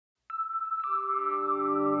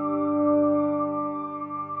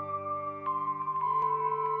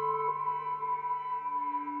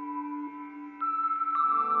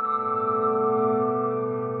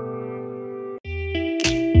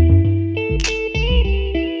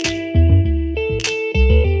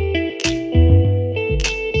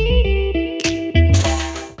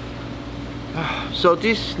So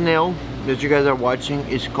this snail that you guys are watching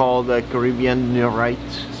is called the Caribbean Neorite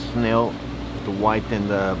snail, the white and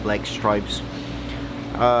the black stripes.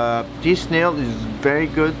 This snail is very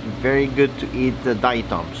good to eat the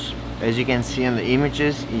diatoms. As you can see in the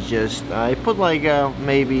images, it's just I put like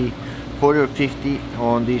maybe 40 or 50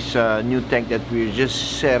 on this new tank that we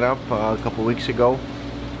just set up a couple weeks ago.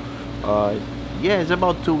 Yeah, it's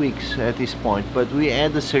about 2 weeks at this point, but we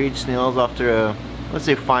add the cereid snails after let's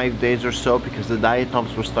say 5 days or so, because the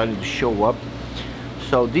diatoms were starting to show up.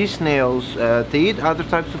 So these snails, they eat other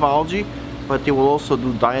types of algae, but they will also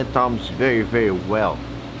do diatoms very well.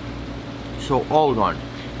 So all gone.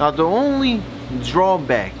 Now the only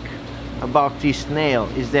drawback about this snail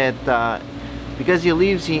is that because he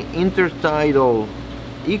lives in intertidal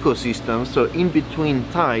ecosystems, so in between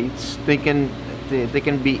tides, they can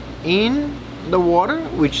be in the water,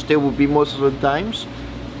 which they will be most of the times,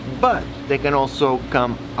 but they can also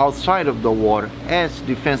come outside of the water as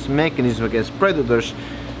defense mechanism against predators,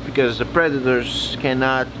 because the predators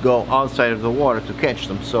cannot go outside of the water to catch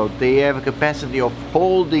them. So they have a capacity of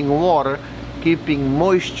holding water, keeping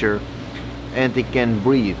moisture, and they can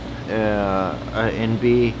breathe and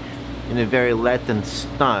be in a very latent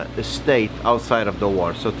state outside of the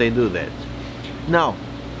water. So they do that. Now,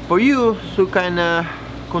 for you to kind of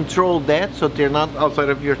control that so they're not outside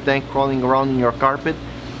of your tank crawling around in your carpet,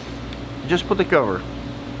 just put a cover,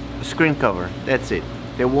 a screen cover, that's it.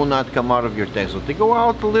 They will not come out of your tank. So they go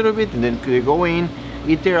out a little bit and then they go in,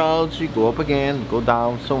 eat their algae, go up again, go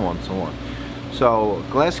down, so on. So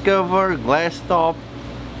glass cover, glass top,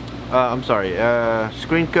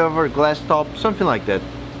 screen cover, glass top, something like that,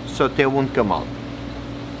 so they won't come out.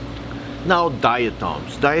 Now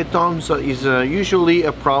diatoms. Diatoms is usually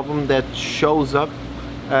a problem that shows up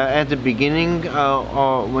at the beginning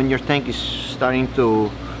when your tank is starting to,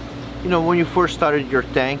 when you first started your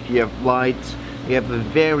tank, you have light, you have a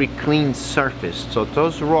very clean surface. So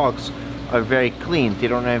those rocks are very clean. They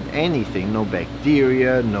don't have anything, no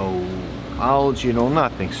bacteria, no algae, no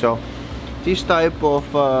nothing. So this type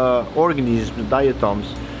of organisms, diatoms,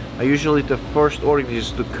 are usually the first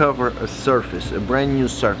organisms to cover a surface, a brand new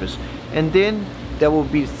surface. And then there will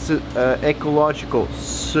be ecological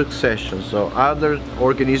succession. So other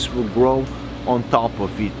organisms will grow on top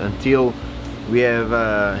of it until we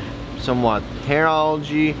have somewhat hair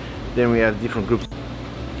algae, then we have different groups,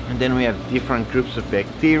 and then we have different groups of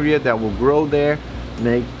bacteria that will grow there,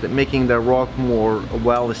 making the rock more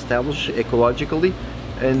well established ecologically,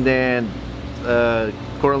 and then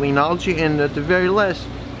coralline algae, and at the very last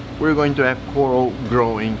we're going to have coral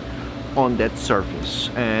growing on that surface,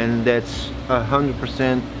 and that's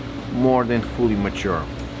 100% more than fully mature.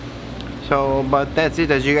 So, but that's it.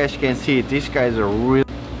 As you guys can see, these guys are really,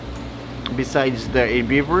 besides the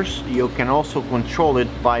herbivores, you can also control it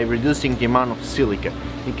by reducing the amount of silica,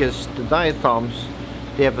 because the diatoms,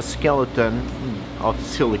 they have a skeleton of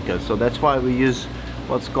silica. So that's why we use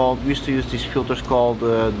we used to use these filters called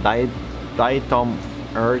diatom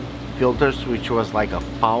earth filters, which was like a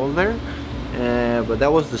powder, but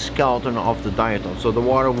that was the skeleton of the diatom. So the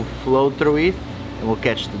water will flow through it and will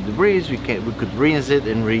catch the debris. We could rinse it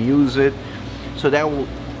and reuse it, so that will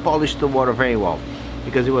polish the water very well,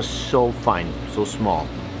 because it was so fine, so small,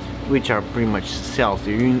 which are pretty much cells,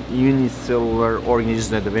 the unicellular organisms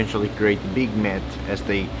that eventually create big mat as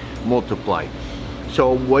they multiply.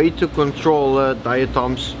 So a way to control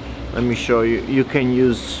diatoms, let me show you. You can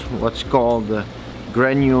use what's called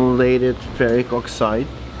granulated ferric oxide.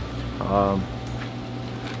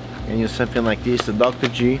 And use something like this, the Dr.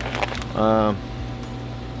 G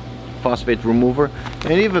phosphate remover.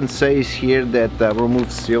 And it even says here that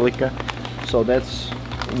removes silica. So that's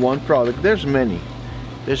one product. There's many.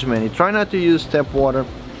 Try not to use tap water.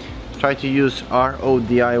 Try to use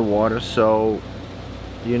RODI water, so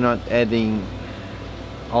you're not adding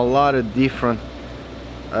a lot of different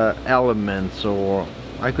elements, or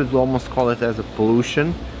I could almost call it as a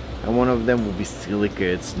pollution. And one of them will be silica,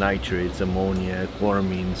 it's nitrates, ammonia,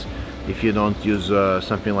 chloramines, if you don't use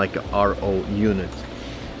something like a RO unit.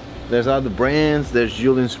 There's other brands. There's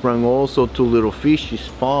Julian Sprung also, Two Little Fishes,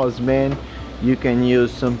 Paws, man. You can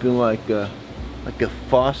use something like a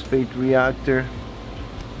phosphate reactor.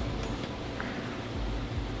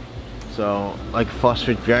 So like a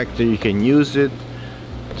phosphate reactor, you can use it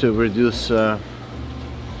to reduce the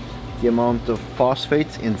amount of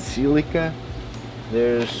phosphates in silica.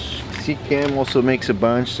 There's CCAM also makes a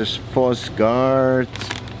bunch. There's Phosguard,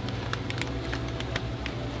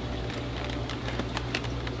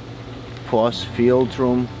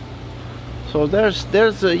 Phosphiltrum. So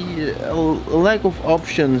there's a lack of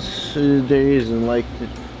options. There isn't, like,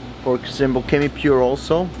 for example, ChemiPure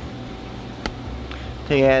also.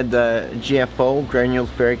 they add GFO, granule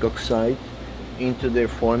ferric oxide, into their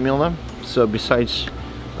formula. So besides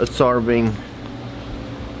absorbing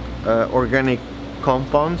organic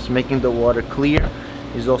compounds, making the water clear,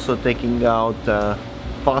 is also taking out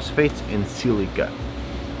phosphates and silica.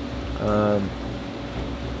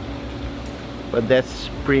 But that's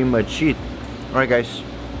pretty much it. Alright guys,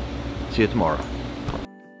 see you tomorrow.